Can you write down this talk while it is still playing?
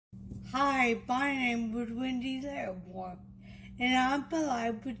Hi, my name is Wendy Larimore, and I'm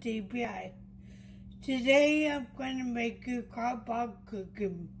alive with TBI. Today I'm going to make you a Crockpot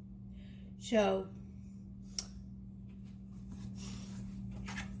cooking show.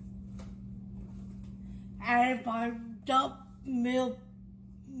 Out of my dump meal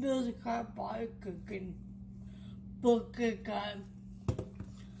Crockpot cooking book I got.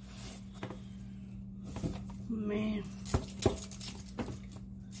 Man,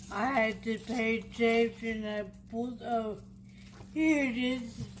 I had to pay James and I pulled, here it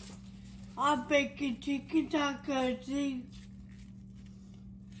is. I'm making chicken tacos. See?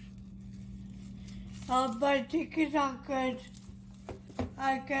 I'll buy chicken tacos.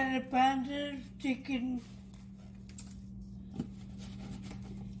 I got a pound of chicken.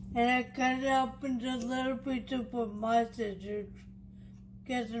 And I cut it up into little pieces with my scissors.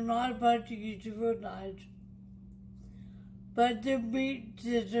 Because I'm not about to use a real knife. But they're meat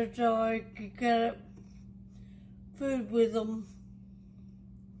scissors so I can cut up food with them.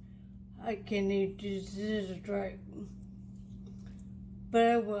 I can't eat these scissors right. But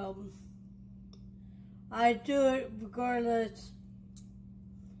I will. I do it regardless.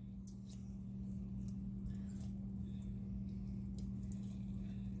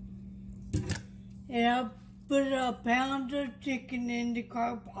 And I put a pound of chicken in the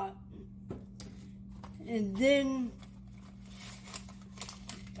Crockpot. And then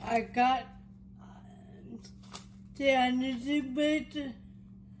I got the onion bits.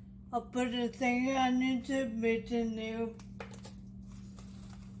 I'll put a thing of onion bits in there.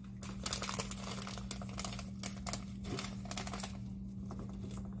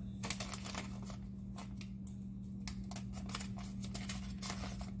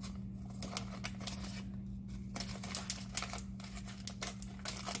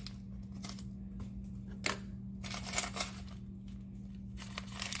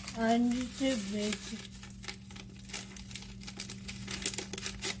 Onion bits.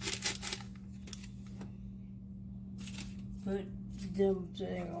 Put them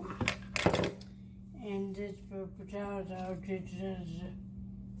there. And this purple towel,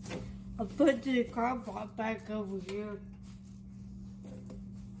 I'll put the Crockpot back over here.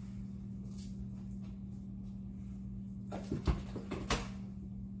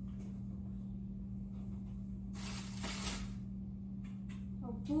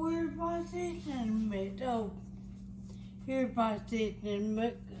 Where's my seasoning mix? Oh, here's my seasoning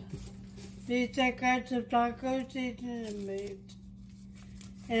mix. These I got some taco seasoning mix.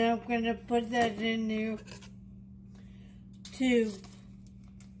 And I'm going to put that in there too.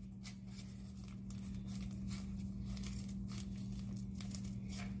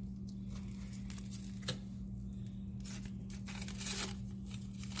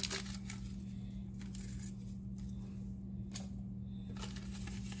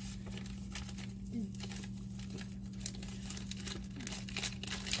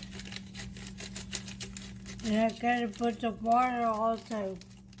 And I gotta put the water also.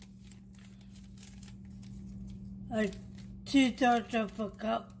 2/3 of a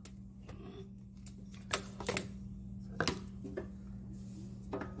cup.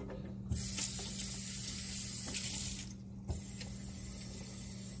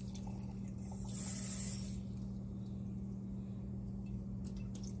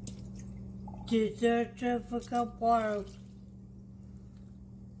 Two-thirds of a cup water.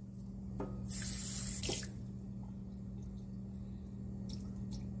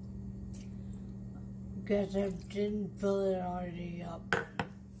 Because I didn't fill it already up.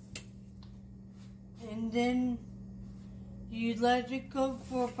 And then you let it cook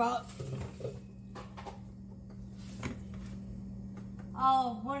for about,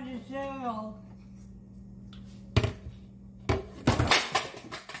 what is cereal?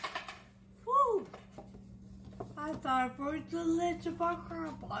 Woo! I thought I broke the lid of my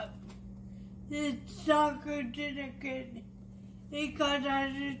Crockpot. This sucker didn't get it got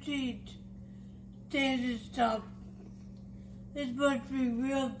out of the teeth. Standard stuff. This must be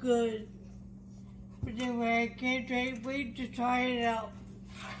real good. But anyway, I can't wait to try it out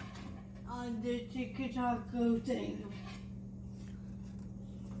on the chicken taco thing.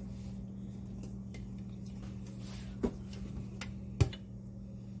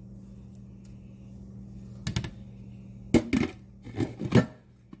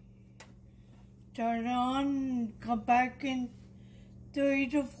 Turn it on and come back in 3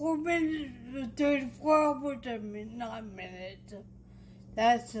 to 4 minutes, 3 to 4 hours, not minutes.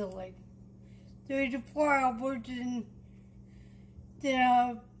 That's silly. 3 to 4 hours, and then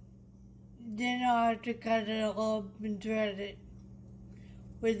I'll have to cut it up and thread it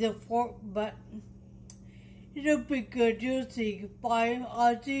with the fork button. It'll be good, you'll see. Bye,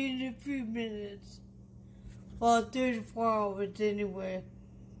 I'll see you in a few minutes. Well, 34 hours anyway.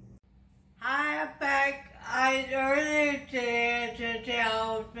 Hi, I'm back. Earlier today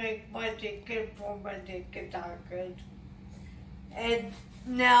I was making my chicken for my chicken tacos. And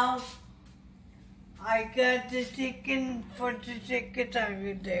now I got the chicken for the chicken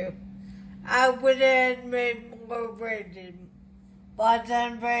tacos too. I went ahead and made more bread. But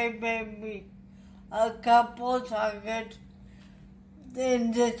then they made me a couple of tacos.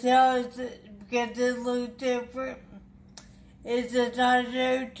 Then the sauce, because it looks different, it's a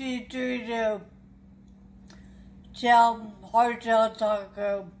taco T3 shell, hard shell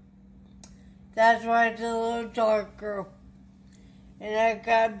taco. That's why it's a little darker. And I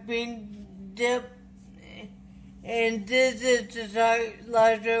got bean dip. And this is the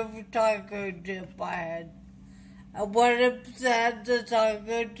leftover taco dip I had. I one of them had the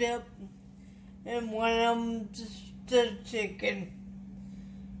taco dip, and one of them the chicken.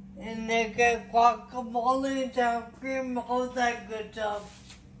 And they got guacamole, sour cream, all that good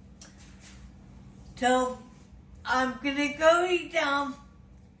stuff. So, I'm gonna go eat them.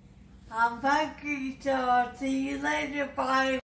 I'm hungry, so I'll see you later. Bye.